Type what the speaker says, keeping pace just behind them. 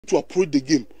to approach the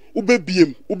game. Ube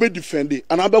BM, ube defend it,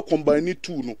 and abe combine it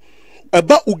too no.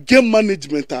 About game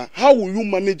management, how will you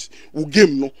manage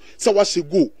game no? So what she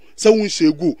go? So when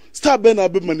she go, start being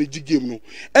able to manage game no.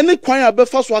 Any kind of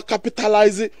first one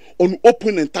capitalize on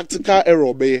opponent tactical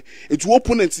error be it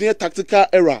opponent near tactical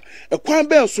error. A kind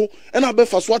be so and I be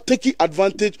first one taking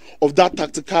advantage of that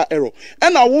tactical error.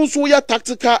 And I won't show your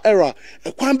tactical error.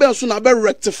 A kind be so na be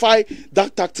rectify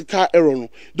that tactical error no.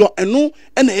 Don't I know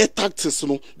any tactics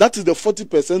no. That is the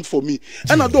 40% for me.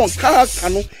 And I don't character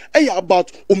no.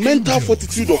 About a mental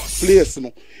fortitude of players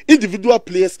no. Individual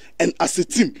players and as a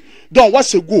team. Don't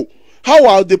watch a go. How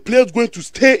are the players going to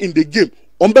stay in the game?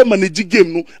 Ombe manage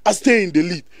game no, I stay in the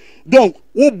lead. Don't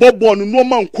who bobo no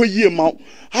man ma.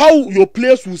 How your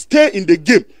players will stay in the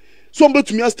game? Somebody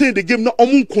to me stay in the game na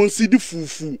omun concede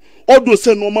fufu. Although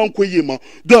say no man ma.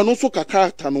 Don't also ka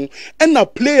character no. And the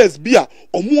players be a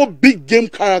more big game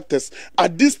characters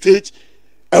at this stage.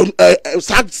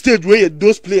 Sad stage where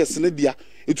those players in there.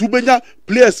 It will be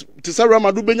players to say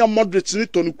Ramadu Benya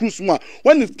Modric Toni Kroos.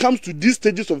 When it comes to these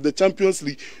stages of the Champions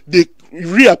League, they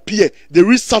reappear, they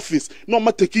resurface. No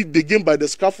matter taking the game by the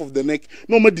scruff of the neck,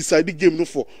 no matter decide the game no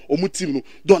for Omu team no.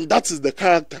 Don that is the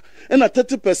character. And at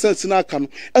 30% now can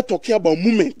I talking about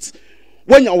movement.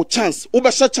 When you have chance,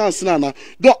 overshot chance na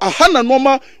don't a hana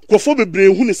normal kofobe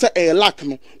brain who say a lack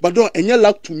no, but don't any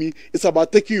lack to me. It's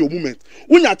about taking your moment.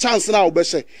 When you chance now,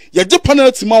 overshot. You get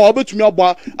penalty ma obe to me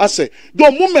about I say.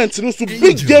 Don't moment no so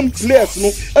big game players no.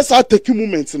 As I taking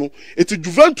moments no. It's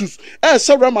Juventus.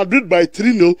 Real Madrid by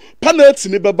 3-0. Penalty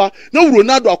ne beba. No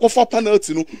Ronaldo akofa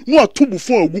penalty no. No a two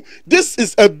before. This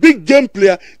is a big game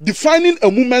player defining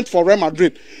a moment for Real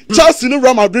Madrid. Chelsea no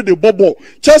Real Madrid the bubble.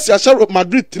 Chelsea Real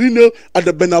Madrid 3-0. At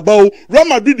the Bernabeu, Real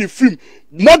Madrid the film,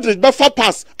 Modric Befa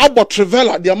pass, about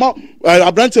Trivela, the amount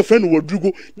Abrante friend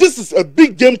Rodrigo. This is a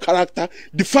big game character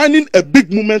defining a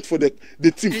big moment for the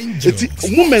team.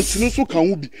 It's moments no so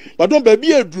can be, but don't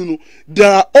be Bruno. There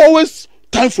are always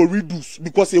time for redos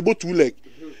because you're able to leg.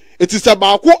 It is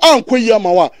about you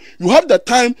have the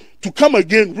time to come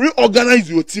again, reorganize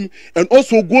your team, and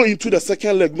also go into the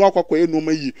second leg.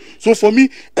 So for me,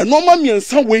 a normal me in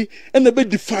some way, and a bit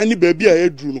defining baby I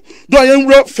drew. Do I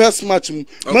am first match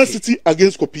Man City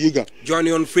against Copenhagen. Join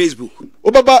me on Facebook.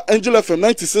 Obaba Angel FM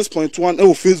 96.1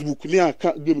 Facebook. Near I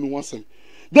can't give me one cent.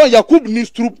 Do Yakub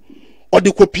needs troop or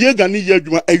the Copenhagen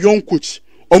a young coach.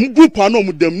 Group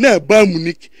anom them near Bayern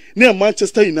Munich, near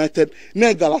Manchester United,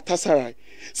 near Galatasaray.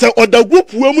 So other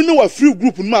group we know a free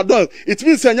group in my dog. It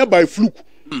means sanya by fluke.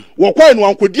 Wakwa no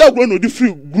anko dia go no the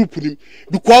free group nim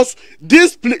because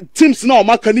these teams now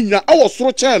makanina I was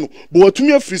so channel but to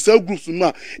me free cell groups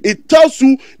ma it tells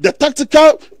you the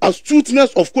tactical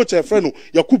astuteness of coach Efreno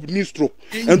Yakub Nistro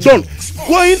and John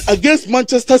going against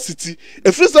Manchester City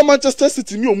if it's Manchester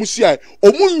City ni omusia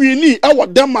omunwini e wa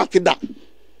Denmark da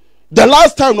the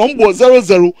last time no was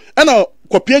 0-0 and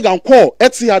Copenhagen call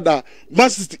Etihad Man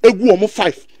City egu omo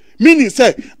 5 meaning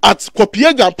say at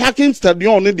Copenhagen parking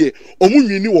stadium on there omu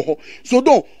nwini wo ho so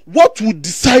don what would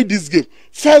decide this game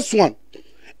first one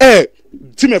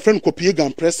team friend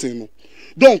Copenhagen pressing no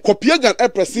don Copenhagen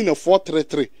pressing a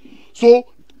 4-3-3 so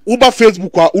Uber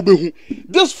Facebook or Uber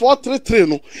this 4-3-3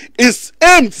 no is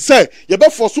aimed say you be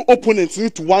force opponents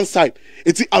to one side.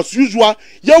 It's as usual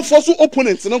you force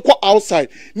opponents no go outside.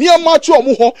 Near match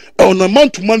omo ho on a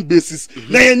man-to-man basis.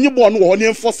 Na yenyi ball no ho na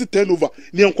enforce turnover,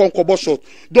 na enkonkobo shot.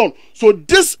 Don so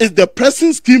this is the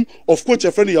pressing scheme of coach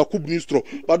Efreni Yakub Nistro.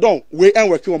 But don we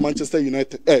end working on Manchester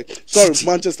United.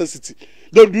 Manchester City.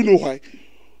 Don't you know why?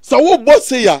 So what boss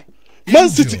say ya? Man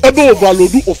City able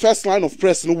overload a first line of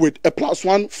press no with a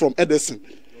 +1 from Ederson.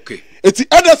 Okay. It's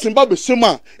Ederson ba be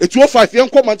shema. It's 5 yen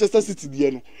come Manchester City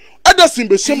there no. Ederson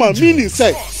be shema meaning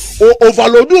say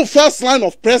overload first line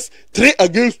of press 3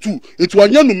 against 2. It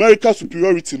was numerical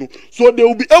superiority no. So they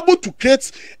will be able to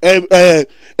create a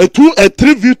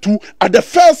 3v2 at the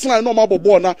first line no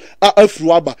mabo na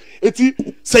afruaba. It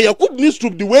say you could need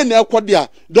to the way na kwadia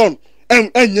done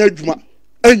enya adwuma.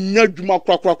 Enya dwuma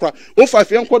kra o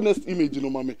 5 yen next image no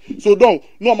mama so don't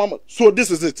no mama so this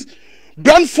is it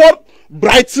Brentford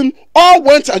Brighton all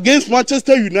went against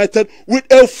Manchester United with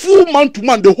a full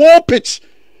man-to-man the whole pitch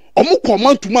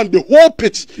man-to-man the whole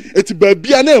pitch it's baby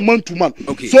na man-to-man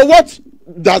so what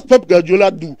does Pep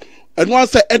Guardiola do and one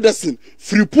say Ederson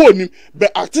free pony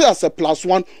but acting as a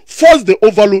 +1 force the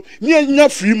overload near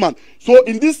free man so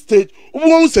in this stage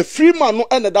we say free man no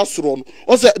end that run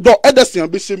or say do Ederson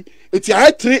ambition it's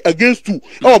a 3 against 2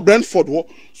 or Brentford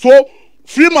so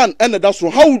Freeman and that's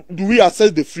wrong. How do we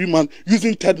assess the Freeman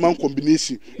using third man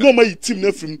combination? No my team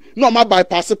no my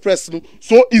bypass press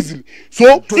so easily.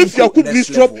 So if Jakub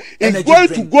Nistrop is going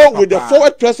to go with the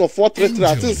forward press of 4-3-3,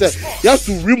 I think he has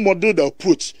to remodel the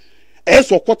approach.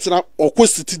 As or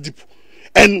sit deep.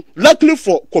 And luckily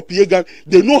for Kopiega,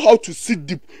 they know how to sit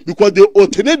deep because they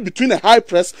alternate between a high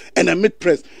press and a mid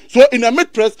press. So in a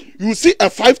mid press, you see a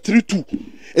 5-3-2.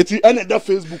 It's another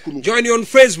Facebook. Join you on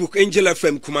Facebook, Angel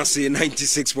FM Kumasi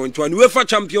 96.1 UEFA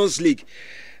Champions League.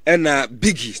 And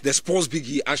Biggie, the sports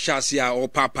Biggie, Ashasia or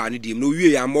Papa Nidim. No,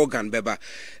 we are Morgan Beba.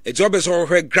 A job is all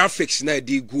her graphics na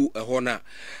di go a hona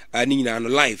Nina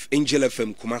and live. Angel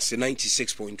FM Kumasi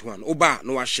 96.1. Oba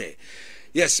no share.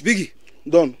 Yes, Biggie.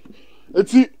 Done.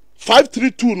 It's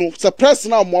 5-3-2 no. Suppress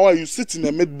now more you sit in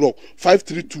the mid block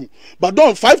 5-3-2. But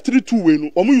don't 5-3-2 way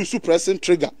no. Omu use pressing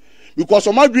trigger. Because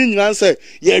on my green answer,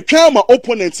 yeah, my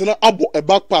opponents na abo a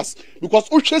back pass. Because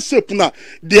Uche shape na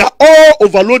they are all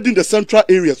overloading the central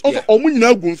areas. Also, omu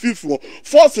nyina gun fifi.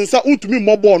 Force nsa untumi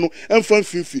mobile no enfan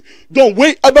fifi. Don't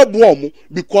wait other bomb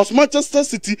because Manchester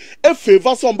City a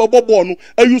favor some ball no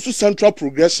a use central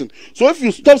progression. So if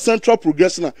you stop central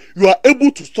progression, you are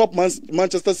able to stop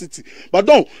Manchester City. But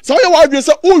don't so you want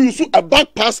say oh use a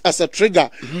back pass as a trigger.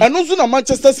 And also na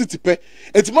Manchester City pay.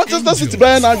 It's Manchester City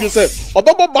by now you say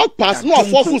back pass no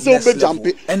forceful say we jump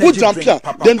it. Who jump here?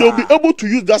 Then they will be able to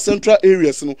use that central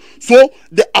areas. You know? So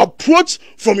the approach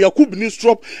from Jakub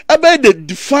Nistrop about the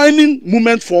defining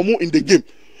moment for more in the game.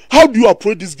 How do you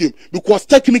approach this game? Because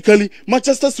technically,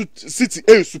 Manchester City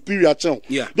is superior channel.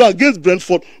 Yeah. Against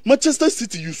Brentford, Manchester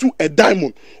City used a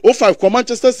diamond. 05 for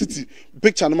Manchester City,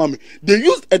 picture mami. They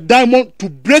used a diamond to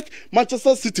break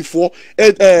Manchester City for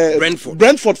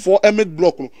Brentford for Emmett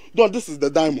Block. No, this is the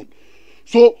diamond.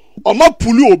 So, Oma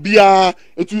Pulu Obia,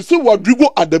 it will see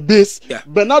Rodrigo at the base. Yeah.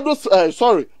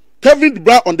 Kevin De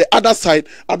Bruyne on the other side,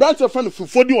 Abrante friend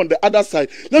Fufodi on the other side,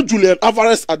 then Julian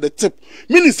Alvarez at the tip.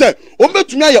 Meaning say, Ome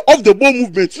to me off the ball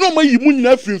movement. No man you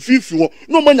munina free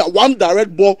no man one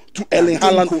direct ball to Erling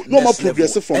Haaland, no more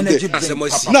progressive from there.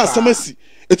 Now Samesi.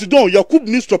 It's done. Jakub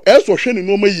Nistrop else was showing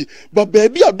no me, but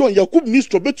baby I done Jakub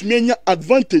Nistrop bet me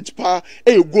advantage pa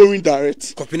going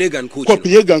direct. Copenhagen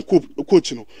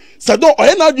coach no. So don't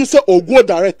I now you say go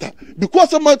director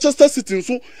because of Manchester City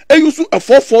so I use a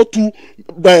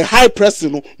 4-4-2 by high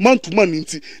pressing no man to man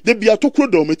inti they be a tokro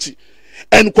domechi.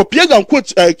 And Kopiega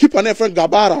coach keep an friend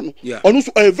Gabara no. Yeah. And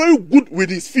also very good with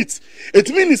his feet.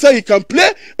 It means he can play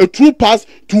a true pass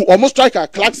to almost strike a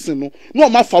Clarkson no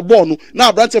ma fabo no.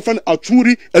 Now branch friend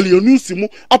Achuri Elionusimu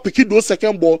apiki those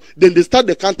second ball then they start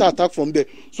the counter attack from there.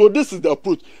 So this is the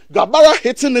approach. Gabara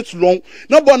hitting it long.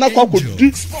 Now but now could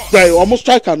do by almost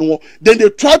strike and then they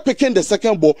try picking the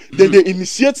second ball then they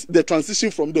initiate the transition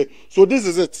from there. So this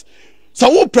is it. So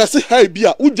we press high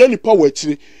beer, we journey power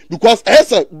actually because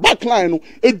as a backline,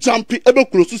 a jumpy, able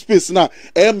close to space now,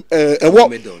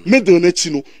 middle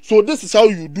nechino. So this is how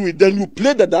you do it. Then you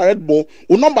play the direct ball.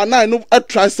 Or number 9, I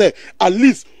try say at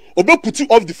least. Obe put you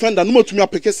off defender, no more to me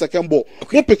pick a second ball.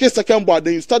 Okay. Pick a second ball,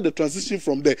 then you start the transition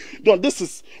from there. This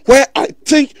is where I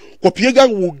think Kopiega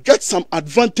will get some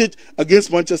advantage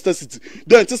against Manchester City.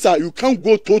 Then it's you can't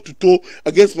go toe to toe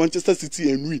against Manchester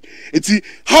City and win. It's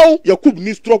how Jakub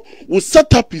Nistrop will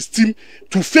set up his team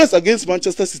to face against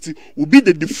Manchester City will be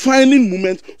the defining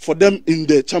moment for them in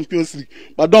the Champions League.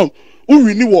 But who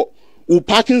really what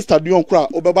parking stadium crowd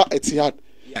Obaba Etihad.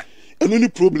 Yeah. And only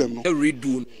problem no.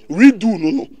 Redo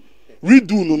no.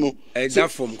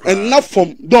 Enough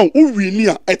from don't we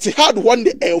near Etihad one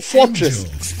day a fortress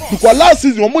because last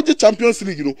season omo Champions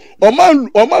League you know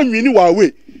oman win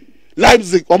away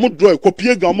Leipzig omo draw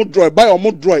Kopiega omo draw by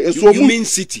omo draw so you mean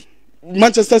City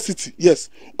Manchester City yes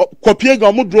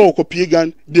Kopiega omo draw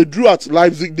Kopiega they drew at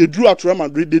Leipzig they drew at Real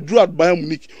Madrid they drew at Bayern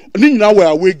Munich ni now were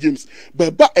away games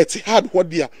but Etihad what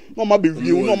there no ma be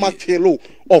real no ma kill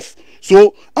off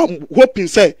so I'm hoping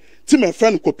say team and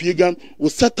friend Kopiega will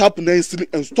set up nicely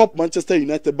and stop Manchester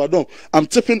United. But I'm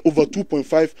tipping over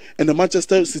 2.5 and the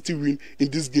Manchester City win in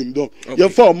this game. Okay.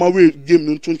 For my way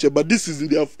game, but this season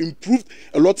they have improved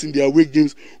a lot in their away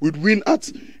games with win at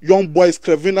Young Boys,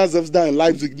 Crevena, Zvezda, and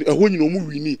Leipzig.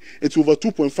 It's over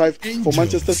 2.5 for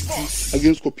Manchester City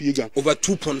against Kopiega. Over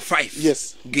 2.5.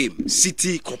 Yes. Game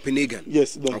City Copenhagen.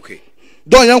 Yes. Okay.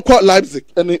 Young Leipzig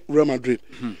and Real Madrid.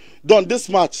 This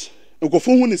match.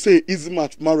 When say easy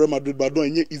match, Real Madrid, but don't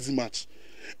any easy match.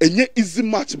 Any easy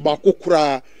match,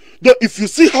 Bakokra. If you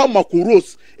see how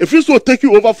Makuros, if you so take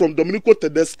you over from Domenico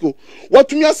Tedesco, what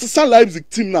to me as a Leipzig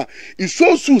team now, it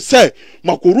shows you say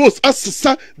Makuros as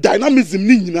a dynamism.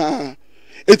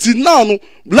 It is now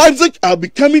Leipzig are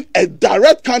becoming a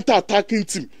direct counter-attacking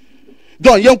team.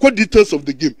 Don't yanko details of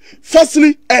the game.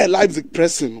 Firstly, Leipzig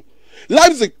pressing.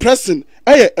 Leipzig pressing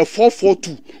a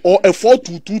 4-4-2 or a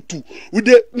 4-2-2-2 with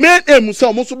the main aim so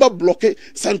almost about blocking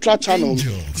central channel.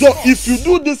 So if you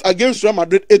do this against Real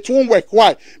Madrid, it won't work.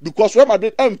 Why? Because Real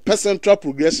Madrid per central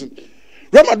progression.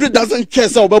 Real Madrid doesn't care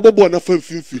so about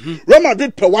Real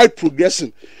Madrid per wide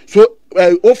progression. So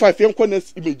 05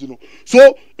 next image, you know.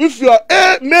 So if your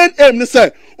main aim they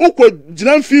say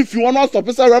if you want to stop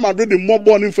Real Madrid in more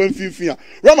born in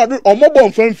Real Madrid or more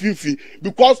born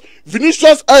because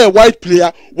Vinicius are a white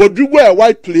player, Rodrigo a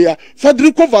white player,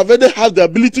 Federico Valverde has the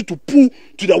ability to pull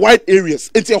to the wide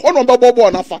areas. It's a whole number of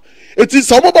it is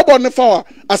some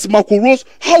as Marco Rose.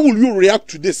 How will you react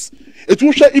to this? It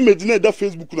will share image in the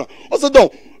Facebook now. Also,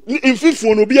 though, in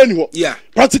FIFA, no be anywhere. Yeah.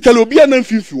 Practically, no be an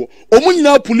FIFA. Omo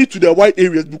now pull it to the wide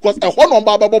areas because a whole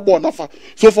number of nafa.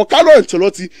 So for Carlo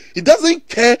Ancelotti, he doesn't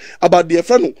care about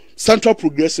the central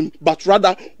progression, but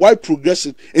rather wide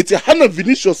progression. It's a Hannah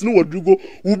Vinicius no Rodrigo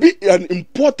will be an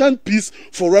important piece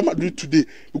for Real Madrid today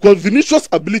because Vinicius'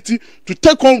 ability to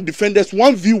take on defenders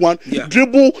 1v1,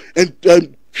 dribble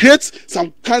and creates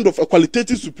some kind of a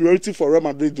qualitative superiority for Real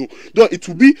Madrid. Though it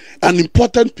will be an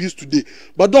important piece today.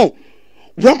 But though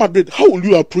Real Madrid, how will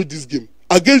you approach this game?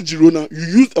 Against Girona,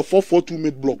 you used a 4-4-2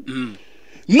 mid block.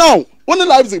 Now, when the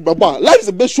Leipzig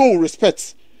best show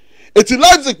respect. It's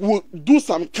Leipzig will do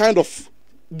some kind of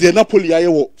the Napoli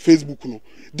Facebook, no,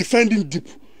 defending deep.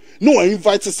 No one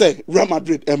invites to say Real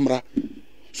Madrid Emra.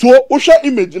 So Osha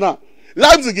image now.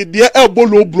 Leipzig is their elbow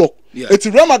low block. It's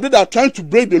Real Madrid that are trying to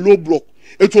break the low block.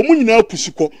 It's a money now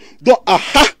pushiko. Though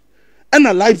and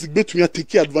a Leipzig bet me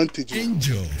take advantage.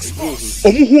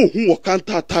 Who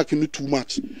counter attacking too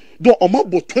much. Though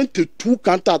about 22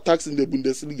 counter attacks in the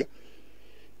Bundesliga.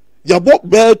 You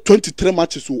bought 23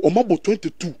 matches, so about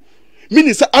 22.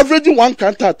 Meaning it's averaging one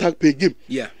counter attack per game.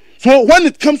 Yeah. So when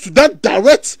it comes to that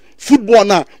direct football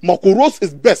now, Marco Rose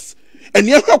is best. And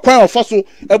you have quite a fast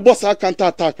a boss counter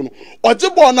attack. Or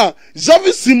Jibona,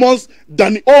 Javi Simons,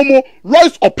 Danny Olmo,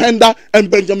 Royce Openda, and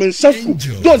Benjamin Sesko.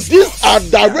 These are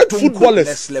direct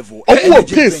footballers.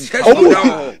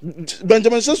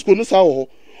 Benjamin Sesko knows how.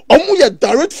 Omu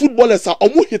direct footballers are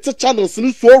Omu hit the channels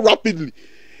so rapidly.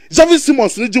 Javi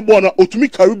Simons ni jibona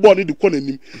otumi carry ball ni the corner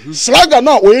nim. Slaga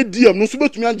now or DM no sube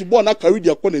tumi anji ball na carry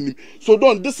the corner nim. So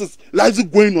this is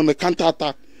Leipzig going on a counter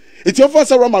attack. It's your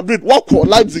first Real Madrid walk or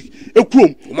Leipzig a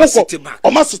chrome.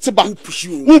 Oma city back. Who push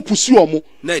you omo.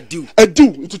 Na do.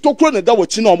 It's to talk na that wa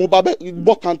china omo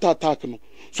ba counter attack no.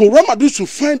 So Real Madrid should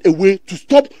find a way to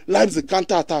stop Leipzig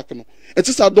counter attack no. It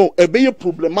is a very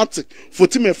problematic for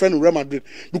team and friend Real Madrid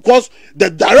because the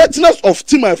directness of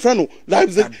team and friend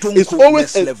Leipzig is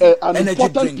always an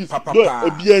important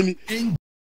piece.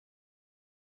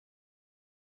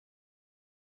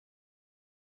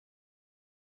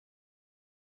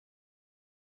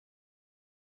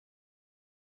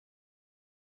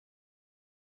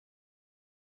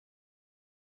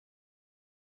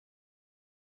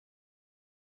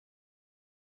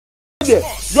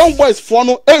 Young boys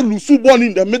follow Lusu born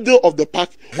in the middle of the park.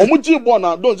 Omuji born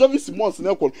now, don't Javi Simons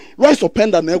Nekon, Rice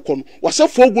Openda Nekon, was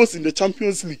 4 goals in the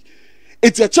Champions League.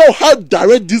 It's a child how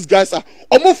direct these guys are.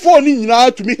 Omo phoning now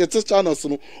to me hit channels,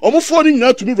 no. Omo phoning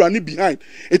now to me running behind.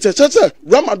 It's a church.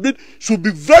 Real Madrid should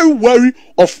be very wary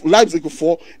of Leipzig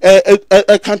for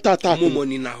a counter attack. More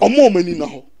money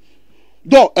now.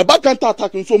 Though a back counter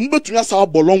attacking, so mbe to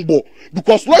yasa long ball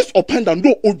because Royce Openda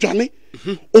no Ojani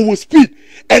over speed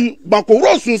and Marco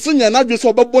Rose senior not just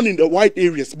about born in the wide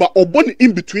areas but or born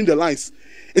in between the lines.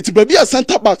 It's be a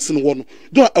center backs in one.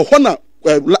 Though a honor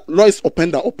Royce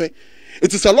Openda open.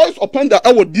 It is a Royce Openda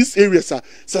out these areas. Se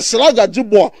Slaga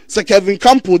Jibo, se Kevin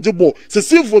Campo Jibo, se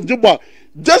Silvo Jibo.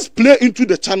 Just play into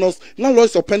the channels. Now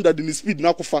Royce Openda in the speed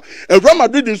nakofa. And Real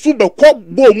Madrid in super cup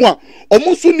bo moi.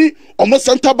 Almost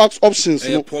center backs options.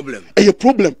 A problem.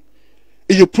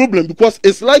 A problem because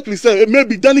it's likely say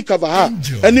maybe Danny Cavaha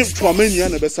and if Tuameni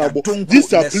and Besabo.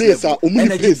 These are players are only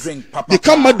pace. They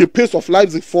can't match the pace of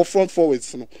Leipzig for front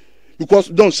forwards. Because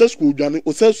don't Sesko Johnny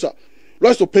Oselsa.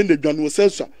 Royce Openda Johnny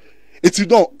Oselsa. It's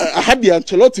I had the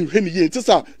Ancelotti when he it is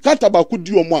a Kantaba could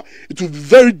do more. It will be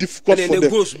very difficult for them.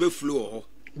 Goals be flow.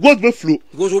 Goals be flow.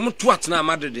 Goals almost twice now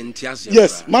Madrid in Tiasia.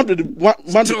 Yes, Madrid.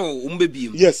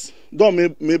 Yes, don't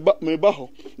me baho.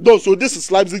 So this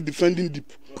is Leipzig defending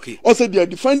deep. Okay. Also they are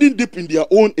defending deep in their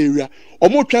own area.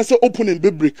 Almost transfer opponent be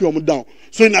breaking them down.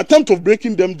 So in attempt of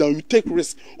breaking them down, you take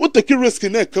risk. What take risk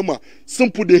in there? Come on,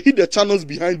 simple. They hit the channels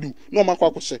behind you. No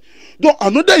matter. Though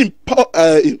another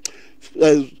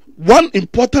one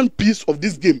important piece of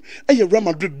this game, Real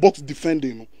Madrid box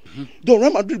defending. Don't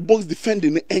Real Madrid box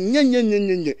defending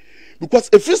and because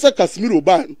if you say Casemiro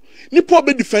ban, ni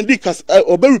probably defending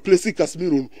or be replacing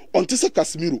Casemiro until say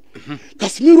Casemiro.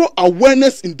 Casemiro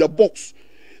awareness in the box.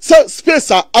 So space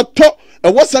are at top.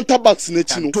 What center backs in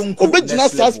it, original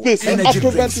space and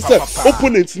prevent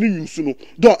opponents ni use no.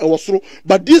 Don't was so.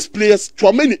 But these players,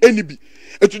 too many enemy.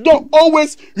 And you don't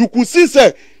always you could see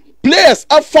say players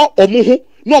are far or more.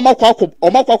 No,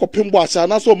 pimbo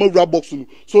asha so box.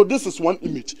 So this is one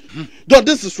image. Don't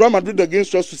this is Real Madrid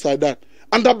against Real Sociedad.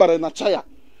 Under Barena Chaya.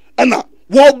 And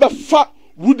what the fuck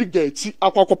would the gate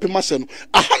aqua pimaseno?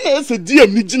 I had a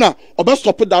DM Nijina or best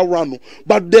stop it that run.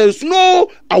 But there's no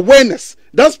awareness.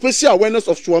 That special awareness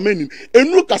of Chouameni.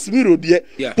 And no Casemiro dear.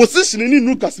 Positioning in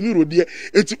no Casemiro dear.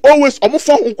 It's always almost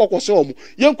for Uncle Koshomo.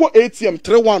 Yanko ATM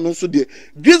 3-1 also dear.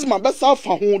 Griezmann best half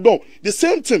for home down. The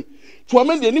same thing.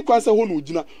 Chouameni any question home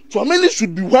Ujina. Chouameni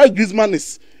should be where Griezmann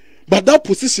is. But that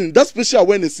position, that special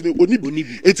awareness,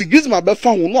 it's Griezmann be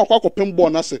found no akwa kopem ball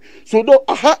na say. So do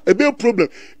a big problem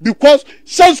because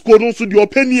chance go no so the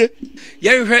opinion.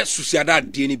 Yen hwe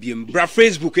Sociedad die ni biem. Bra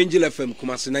Facebook Angel FM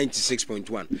Kumasi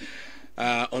 96.1.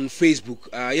 On Facebook,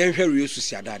 yen hwe Real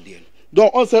Sociedad die.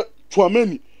 Don't also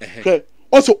Chouameni. Okay.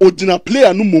 Also ordinary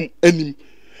player no mum enim.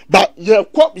 But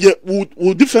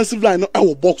we defensive line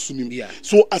our box him. Yeah.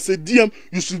 So as a DM,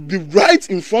 you should be right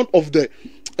in front of the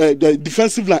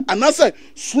defensive line, and as I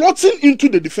slotting into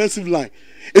the defensive line,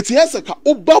 it has a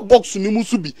over box ni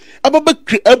musubi.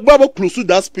 Ababa close to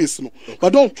that space no.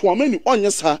 But don't Chouameni on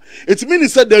yes sir. It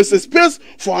means that there is a space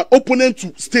for an opponent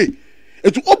to stay.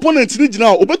 And to opponent need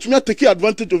now, obetumi take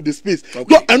advantage of the space.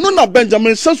 Okay. I know na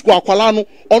Benjamin Sesko akwala no,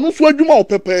 ono so adwuma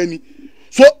opepe ni.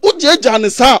 So ujeja ne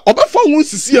sa obefa won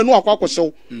sisi enu akwa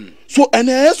kwahyew. So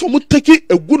and so mo take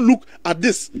a good look at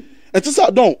this. It is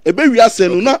don't we are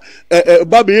saying na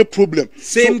a problem.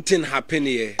 Same so, thing happened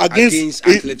here against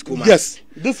Atletico Madrid. Yes,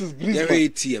 this is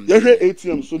Griezmann.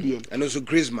 ATM so there. And also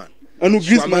Griezmann. And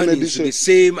Griezmann edition. The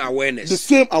same awareness. The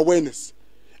same awareness.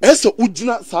 Eso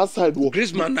ujina side wo.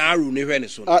 Griezmann na aru ne hwe ne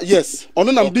so. Yes.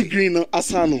 Ono na big green no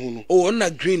asan ho no. Oh, on na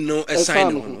green no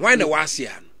assign no. Why na wasi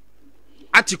an?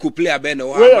 Article player be na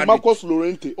wa. Where Marcos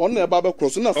Llorente on na ba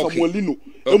cross na Samuelino.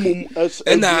 Emum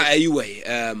na ayiwe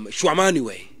Chouameni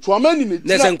way. Chouameni ni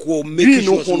na nko make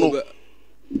sure so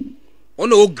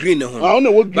ono green ho.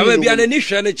 Ono green. Ba bia na ni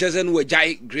hwe ne chese no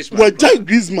wajai Griezmann. Wajai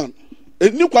Griezmann.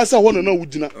 Ni kwasa ho na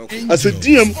wudina. As a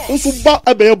DM also ba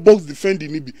abeye box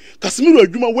defending ni bi. Casemiro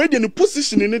adwuma where the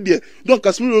position in there. Don't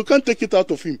Casemiro can't take it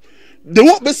out of him. They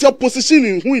won't be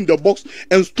positioning who in the box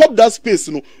and stop that space,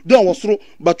 you know. Don't was through,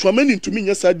 but Chouameni to me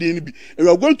yes I didn't. We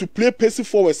are going to play pacey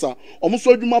forward, sir. Almost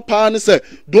what you my parents say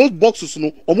those boxes, you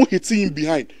know, almost hitting him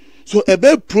behind. So a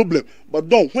big problem. But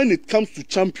don't when it comes to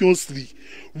Champions League,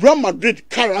 Real Madrid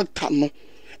character no,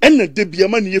 and the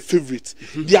Biamani favorite.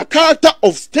 Their character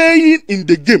of staying in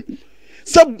the game.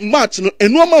 Sub match no,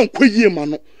 and no man kwe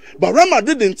man no. But Real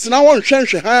Madrid didn't now want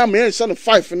change higher man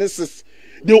 5 and 6.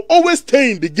 They will always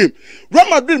stay in the game. Real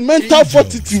Madrid mental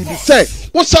fortitude say,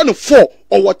 what's on the 4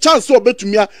 or what chance so bet to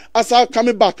me as I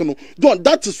coming back? No, don't.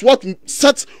 That is what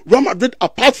sets Real Madrid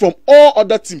apart from all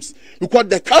other teams because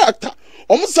the character,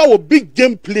 almost our big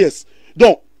game players.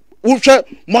 Don't.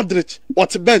 Modric,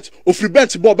 what's bench, or free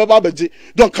bench, Bob Babaji,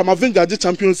 don't Camavinga the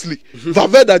Champions League,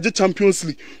 Valverde the Champions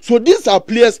League. So these are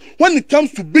players, when it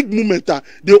comes to big movement,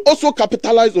 they also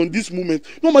capitalize on this movement.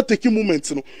 No matter taking moments,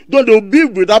 you know. Don't they'll be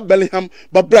without Bellingham,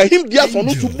 but Brahim Diaz on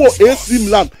also bought AC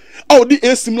Milan. Oh, the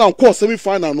AC Milan course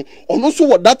semi-final, no. And also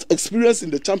what that experience in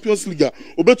the Champions League,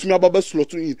 Obetumi Ababa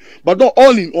slot in. But not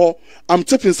all in all, I'm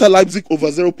taking Leipzig over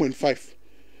 0.5.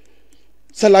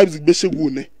 Say Leipzig be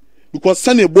shegune. Because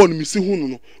Sunny born me see who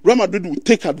no Real Madrid will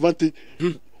take advantage.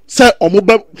 Say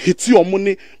omobe hit your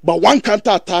money, but one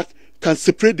counter attack can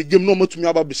separate the game no more to me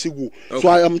about Beshego. So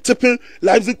I am tipping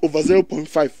Leipzig over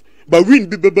 0.5. But win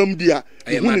be bebem dia.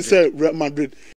 Who say Real Madrid.